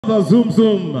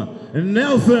Azumah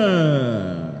Nelson.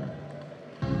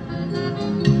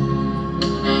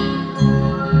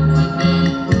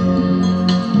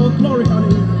 Oh, glory,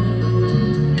 hallelujah.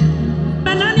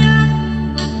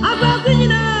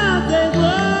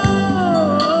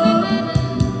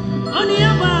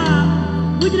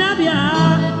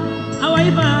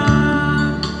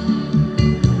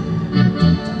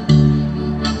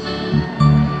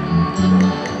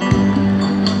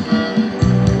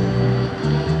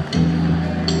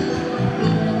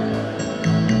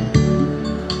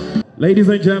 Ladies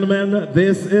and gentlemen,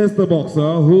 this is the boxer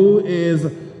who is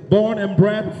born and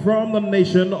bred from the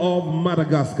nation of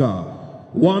Madagascar,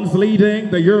 once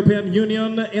leading the European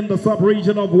Union in the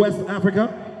sub-region of West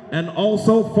Africa and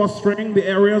also fostering the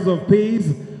areas of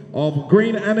peace, of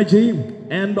green energy,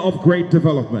 and of great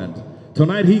development.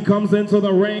 Tonight he comes into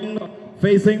the ring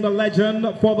facing the legend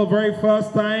for the very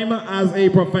first time as a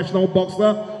professional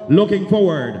boxer, looking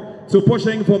forward to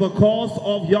pushing for the cause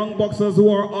of young boxers who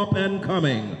are up and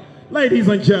coming. Ladies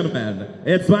and gentlemen,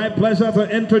 it's my pleasure to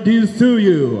introduce to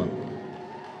you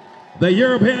the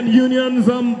European Union's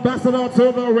ambassador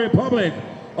to the Republic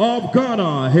of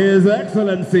Ghana, His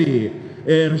Excellency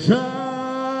Irchad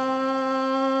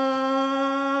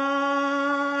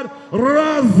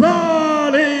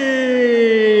Razaaly.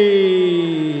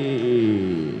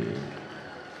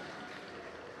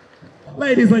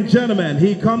 Ladies and gentlemen,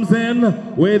 he comes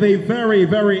in with a very,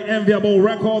 very enviable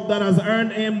record that has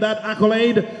earned him that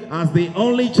accolade as the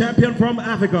only champion from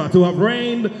Africa to have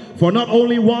reigned for not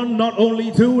only one, not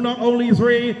only two, not only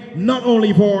three, not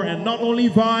only four, and not only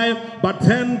five, but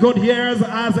 10 good years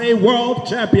as a world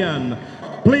champion.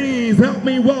 Please help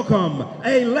me welcome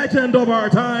a legend of our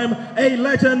time, a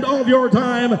legend of your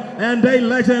time, and a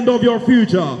legend of your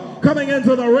future. Coming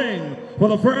into the ring for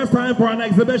the first time for an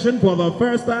exhibition, for the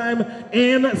first time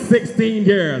in 16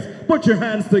 years. Put your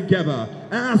hands together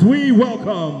as we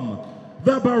welcome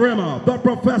the Barema, the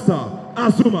Professor,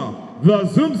 Azumah, the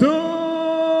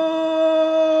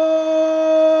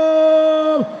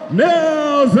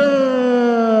Nelson.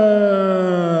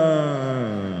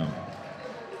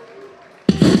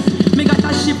 Me got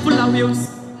a ship full of wheels.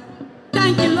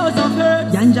 Thank you, loads of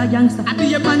her. Ganja gangster. I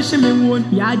be a man, she me one.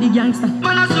 Yeah, the gangster.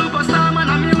 Man, a superstar, man,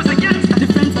 a music gangster.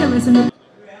 Different currency.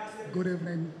 Good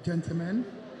evening, gentlemen.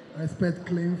 I expect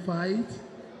clean fight,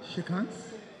 shake hands,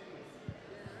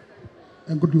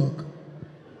 and good luck.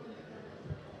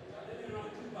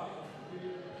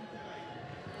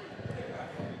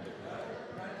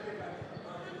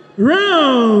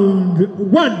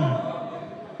 Round one.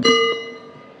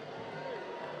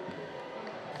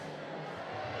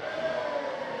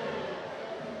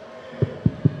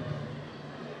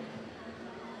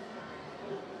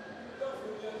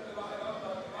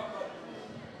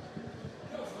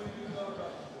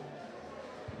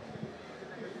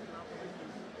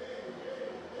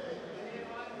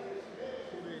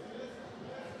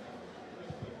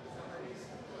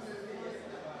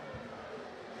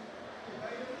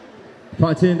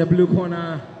 Fighting in the blue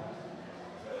corner,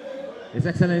 His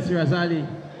Excellency Razaaly.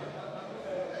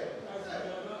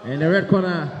 In the red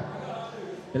corner,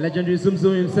 the legendary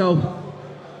Azumah himself.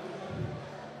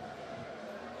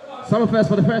 Some of us,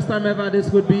 for the first time ever, this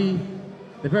would be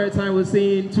the very time we're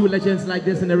seeing two legends like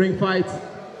this in the ring fight.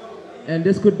 And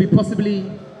this could be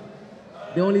possibly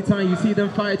the only time you see them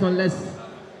fight unless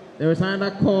there is another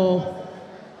call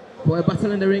for a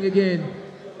battle in the ring again.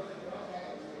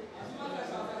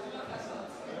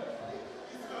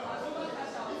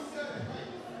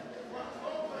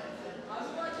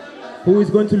 Who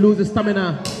is going to lose his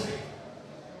stamina?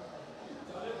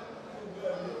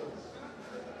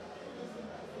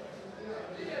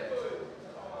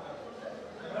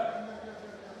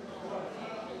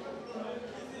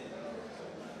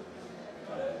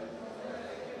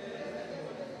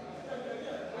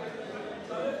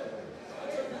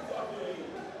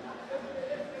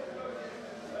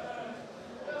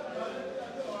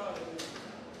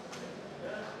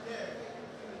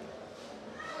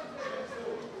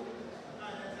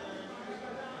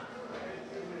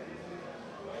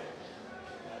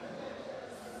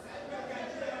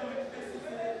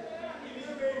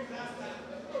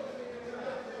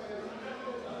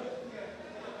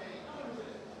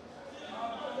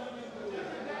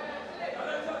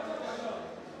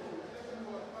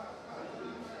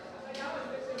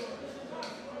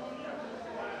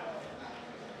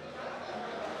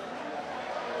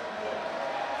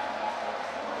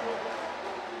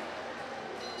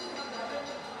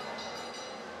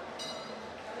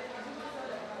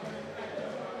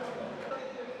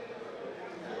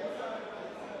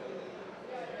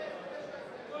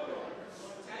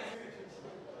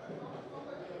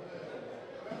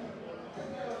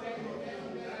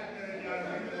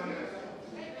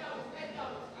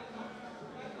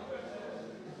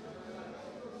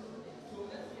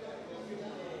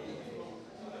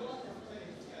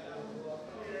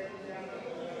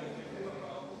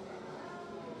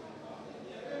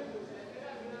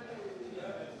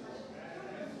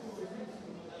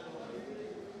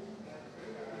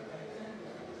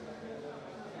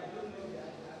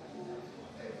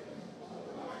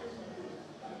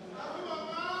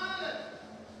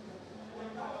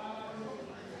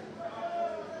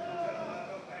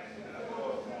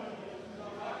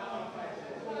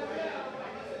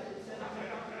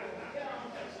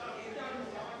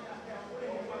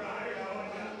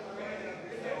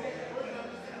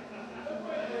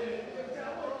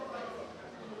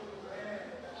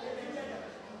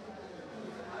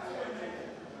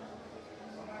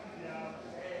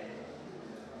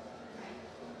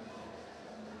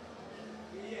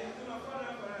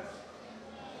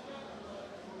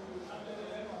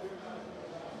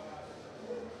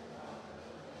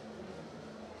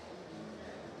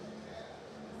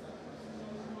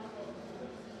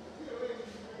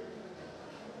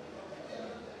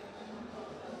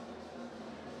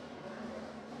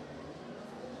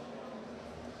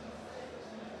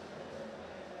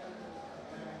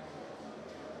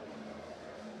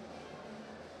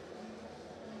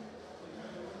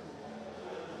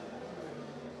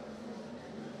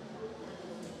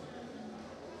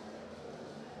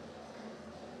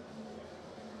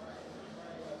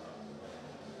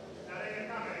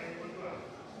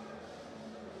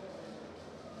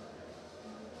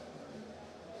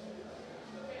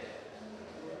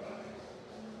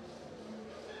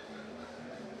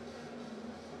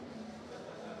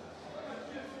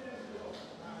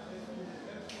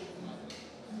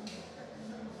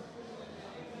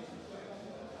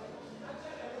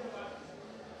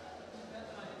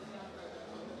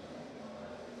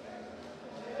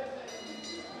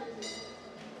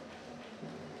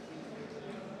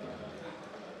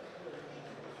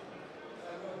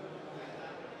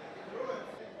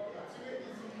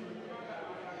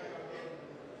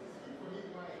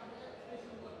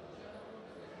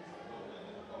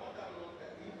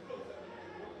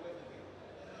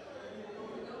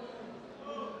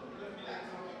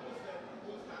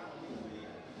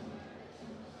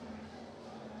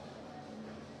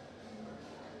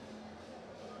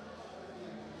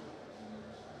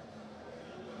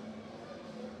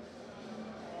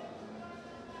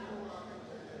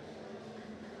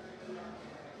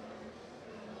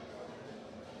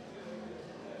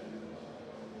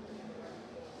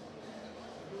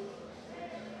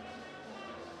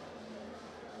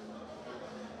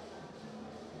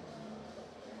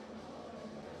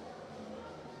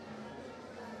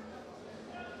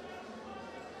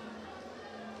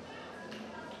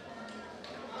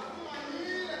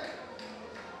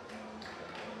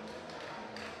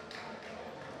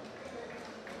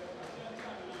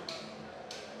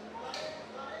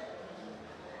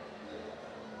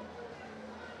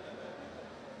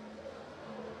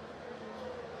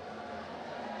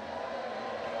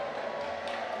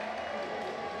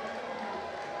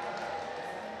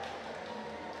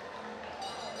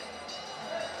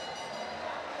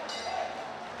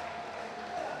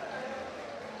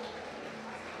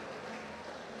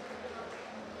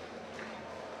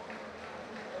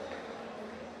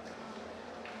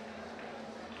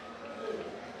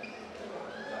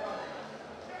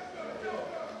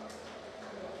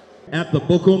 at the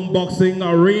Bukom Boxing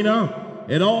Arena.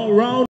 In all round